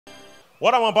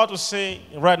What I'm about to say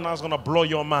right now is going to blow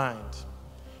your mind.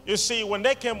 You see, when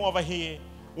they came over here,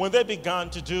 when they began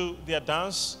to do their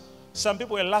dance, some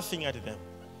people were laughing at them.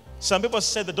 Some people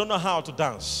said they don't know how to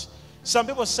dance. Some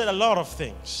people said a lot of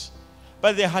things.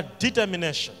 But they had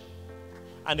determination.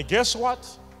 And guess what?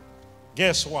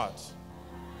 Guess what?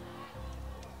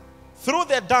 Through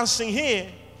their dancing here,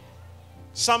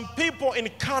 some people in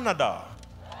Canada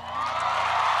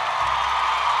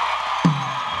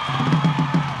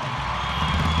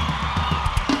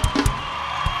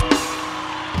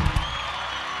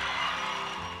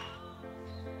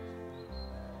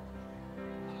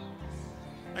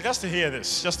just to hear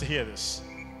this.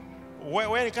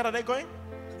 Where in Canada are they going?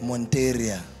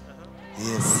 Monteria.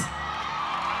 Yes.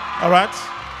 All right.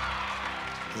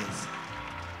 Yes.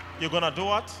 You're going to do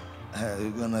what? We're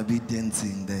going to be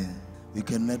dancing there. We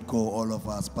cannot go, all of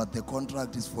us, but the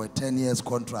contract is for a 10 years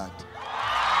contract.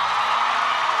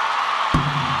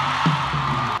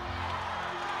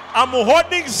 I'm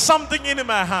holding something in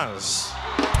my hands.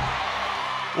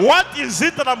 What is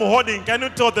it that I'm holding? Can you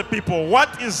tell the people?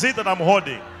 What is it that I'm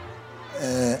holding?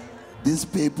 This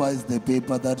paper is the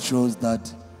paper that shows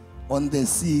that on the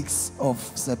 6th of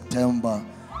September,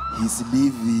 he's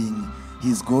leaving.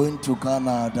 He's going to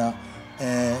Canada.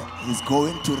 He's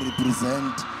going to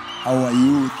represent our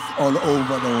youth all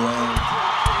over the world.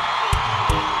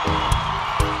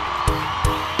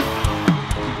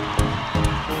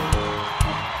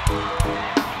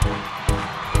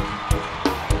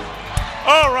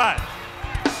 All right.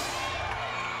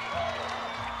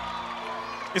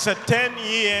 It's a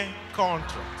 10-year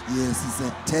contract. Yes, it's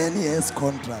a 10 years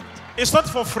contract. It's not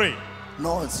for free.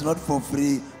 No, it's not for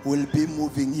free. We'll be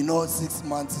moving. 6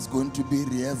 months is going to be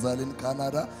rehearsal in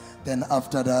Canada. Then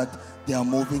after that, they are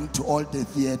moving to all the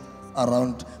theaters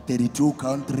around 32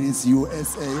 countries,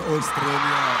 USA,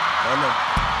 Australia, all of.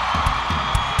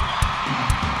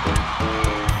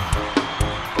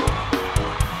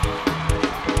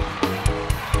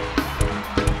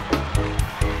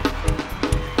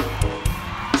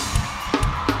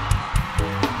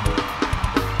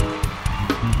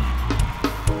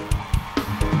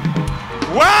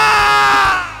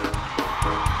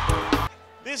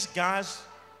 These guys,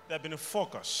 they've been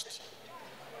focused.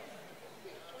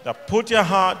 They put their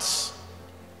hearts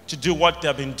to do what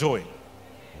they've been doing.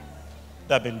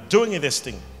 They've been doing this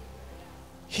thing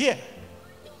here.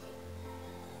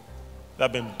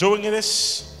 They've been doing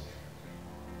this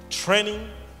training,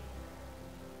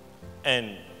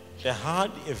 and they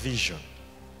had a vision.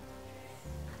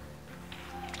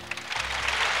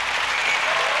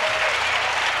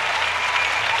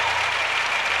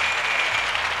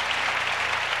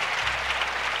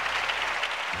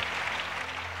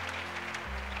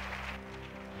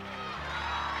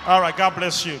 All right, God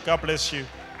bless you. God bless you.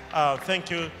 Thank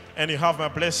you. And you have my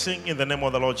blessing in the name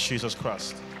of the Lord Jesus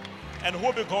Christ. And who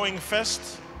will be going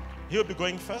first? He'll be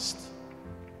going first.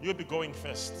 You'll be going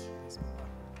first.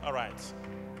 All right.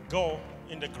 Go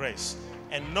in the grace.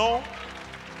 And no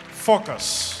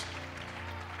focus.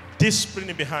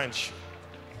 Discipline behind you.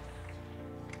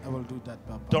 I will do that,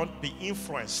 Papa. Don't be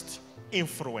influenced.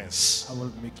 Influence. I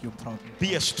will make you proud.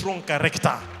 Be a strong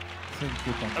character. Thank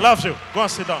you, Papa. I love you. Go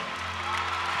and sit down.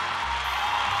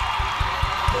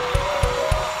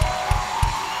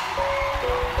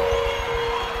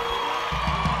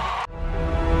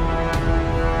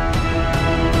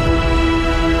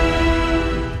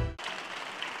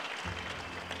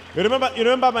 You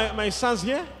remember my sons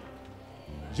here?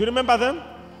 Do you remember them?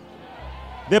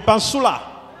 The Pansula.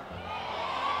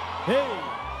 Hey.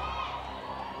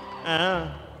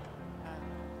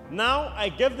 Now I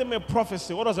gave them a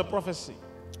prophecy. What was a prophecy?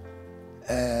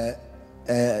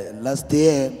 Last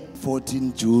year,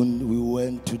 14 June, we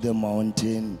went to the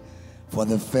mountain for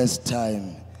the first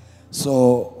time.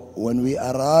 So when we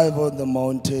arrived on the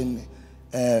mountain,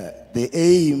 the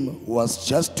aim was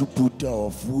just to put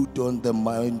our foot on the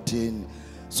mountain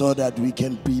so that we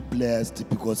can be blessed,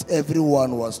 because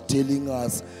everyone was telling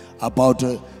us about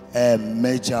a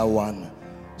major one.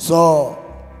 So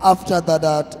after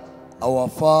that, our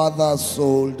father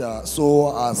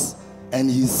saw us, and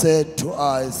he said to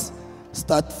us,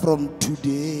 start from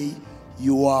today,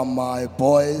 you are my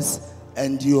boys,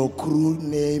 and your crew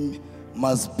name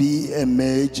must be a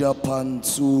Major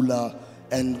Pansula,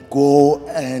 and go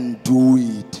and do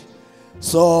it.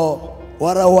 So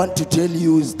what I want to tell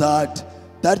you is that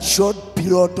short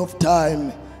period of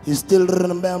time, you still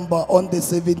remember on the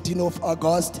 17th of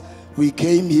August, we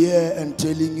came here and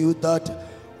telling you that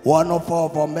one of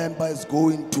our members is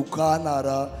going to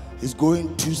Canada, is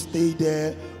going to stay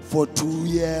there for 2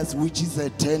 years, which is a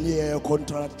 10-year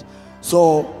contract.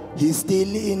 So he's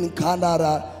still in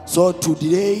Canada. So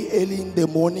today, early in the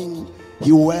morning,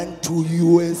 he went to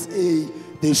USA.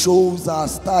 The shows are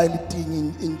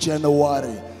starting in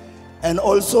January. And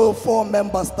also 4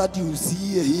 members that you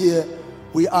see here,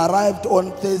 we arrived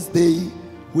on Thursday.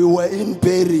 We were in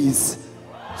Paris.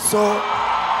 So,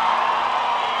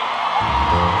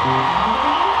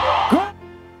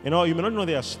 you know, you may not know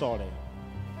their story.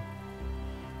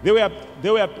 They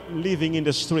were living in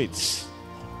the streets,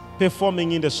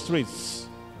 performing in the streets,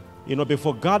 you know,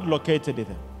 before God located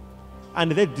them.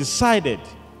 And they decided,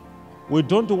 we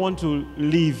don't want to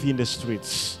live in the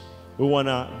streets. We want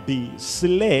to be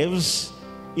slaves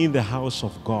in the house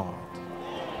of God.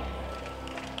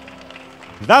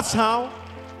 That's how,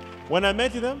 when I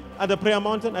met them at the prayer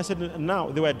mountain, I said, now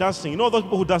they were dancing. You know those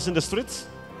people who dance in the streets?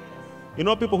 You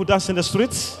know people who dance in the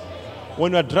streets?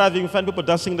 When you are driving, you find people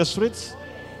dancing in the streets?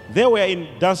 They were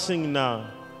dancing now.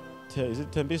 Is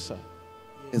it Thembisa?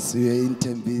 yes, we are in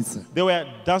Thembisa. They were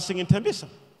dancing in Thembisa.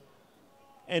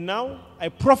 And now I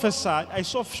prophesied, I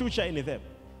saw future in them.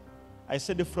 I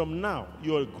said, from now,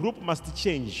 your group must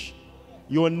change.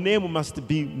 Your name must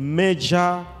be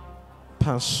Major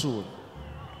Pansul.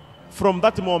 From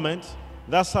that moment,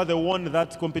 that's how they won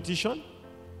that competition.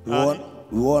 We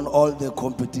won all the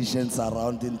competitions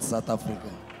around in South Africa.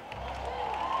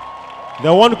 They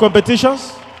won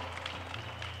competitions.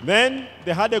 Then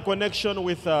they had a connection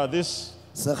with this.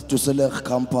 Sertuselech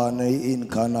company in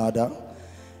Canada.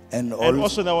 And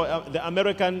also the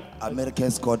American.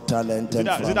 America's Got Talent.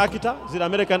 Is it actor? Is it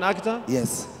American actor?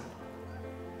 Yes.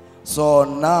 So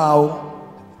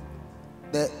now,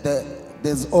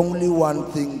 there's only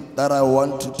one thing that I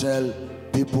want to tell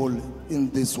people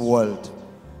in this world.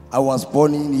 I was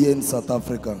born here in South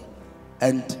Africa.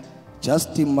 And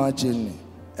just imagine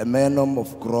a man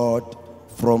of God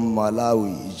from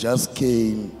Malawi. He just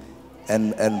came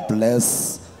and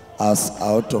blessed us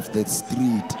out of the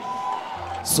street.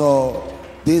 So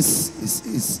this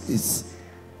is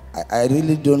I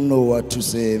really don't know what to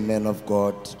say, man of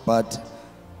God, but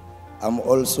I'm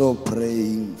also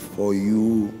praying for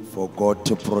you, for God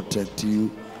to protect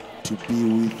you, to be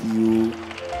with you,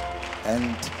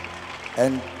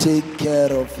 and take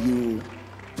care of you.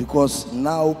 Because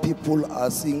now people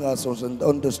are seeing us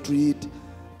on the street.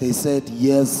 They said,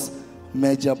 yes,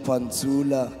 Major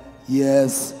Pantsula,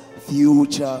 yes,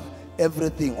 future,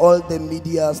 everything. All the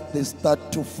medias, they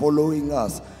start to following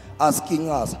us, asking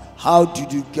us, how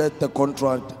did you get the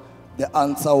contract? The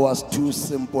answer was too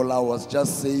simple. I was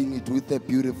just saying it with a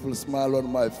beautiful smile on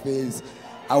my face.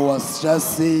 I was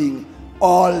just saying,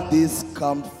 all this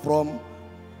comes from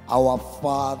our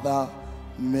Father,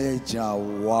 Major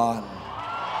One.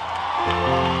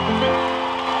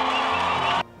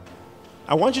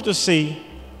 I want you to see,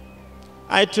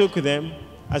 I took them,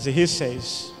 as he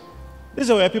says, these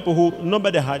were people who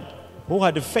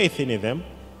had faith in them.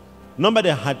 Nobody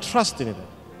had trust in them.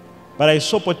 But I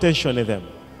saw potential in them.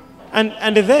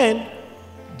 And then,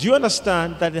 do you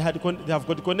understand that they have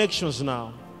got connections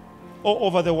now all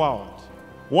over the world?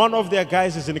 One of their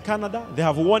guys is in Canada. They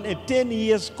have won a 10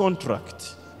 years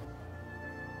contract.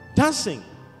 Dancing.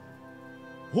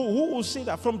 Who will see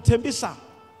that? From Thembisa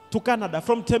to Canada,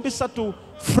 from Thembisa to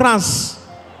France.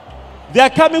 They are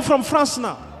coming from France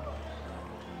now.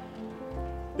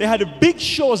 They had big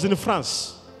shows in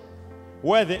France.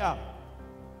 Where they are.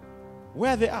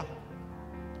 Where they are.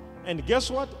 And guess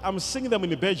what? I'm seeing them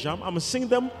in Belgium. I'm seeing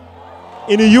them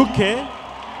in the UK.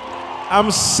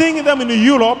 I'm seeing them in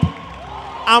Europe.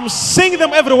 I'm seeing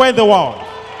them everywhere in the world.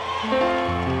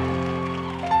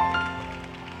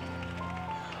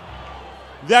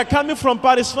 They are coming from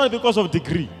Paris not because of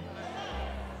degree.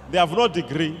 They have no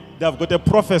degree. They have got a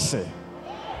prophecy.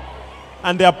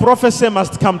 And their prophecy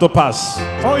must come to pass.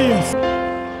 Oh, yes.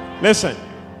 Listen,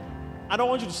 I don't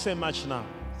want you to say much now.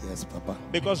 Yes, Papa.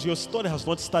 Because your story has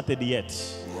not started yet.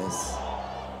 Yes.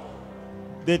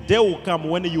 The day will come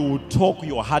when you will talk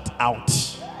your heart out.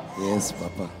 Yes,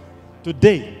 Papa.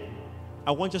 Today,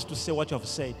 I want us to say what you have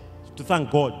said, to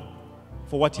thank God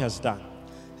for what He has done.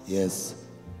 Yes.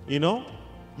 You know,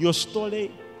 your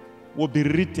story will be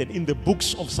written in the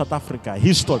books of South Africa,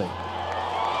 history.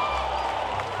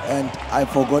 And I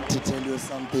forgot to tell you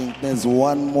something. There's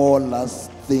one more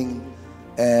last thing.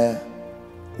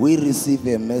 We received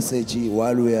a message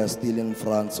while we are still in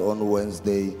France on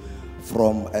Wednesday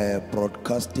from a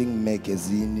broadcasting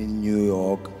magazine in New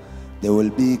York. They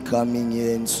will be coming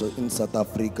here in South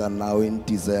Africa now in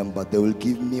December. They will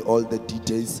give me all the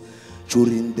details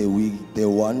during the week. They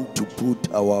want to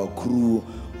put our crew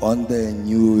on the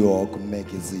New York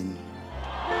magazine.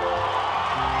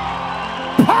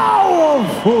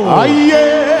 Powerful. Aye,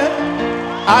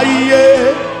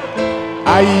 aye.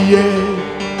 Aye.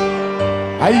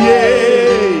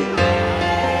 Aye.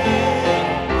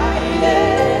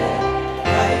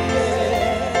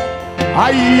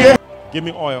 Aye. Give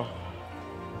me oil.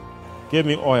 Give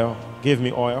me oil. Give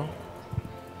me oil.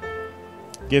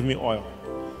 Give me oil.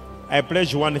 I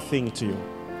pledge one thing to you.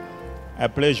 I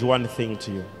pledge one thing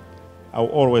to you. I will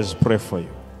always pray for you.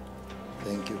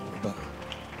 Thank you, Papa.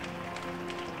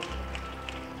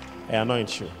 I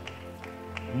anoint you.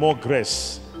 More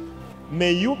grace.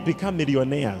 May you become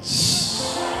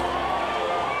millionaires.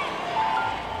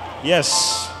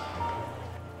 Yes.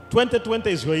 2020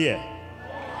 is your year.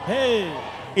 Hey,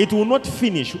 It will not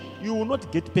finish. You will not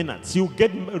get peanuts. You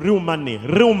get real money.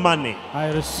 Real money.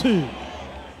 I receive.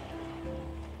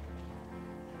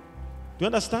 Do you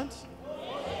understand?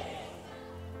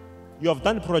 You have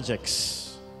done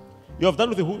projects. You have done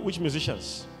with which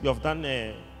musicians? You have done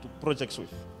projects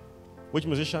with which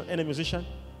musician? Any musician?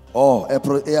 Oh,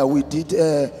 yeah, we did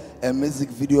a music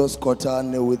video,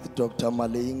 Skotan, with Dr.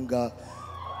 Malinga,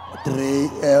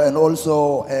 Drake, and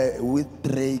also with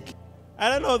Drake.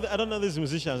 I don't know these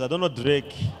musicians. I don't know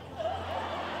Drake.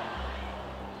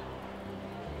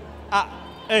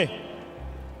 Hey.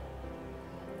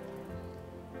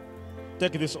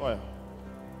 Take this oil.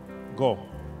 Go.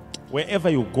 Wherever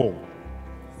you go,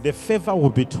 the favor will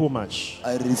be too much.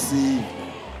 I receive.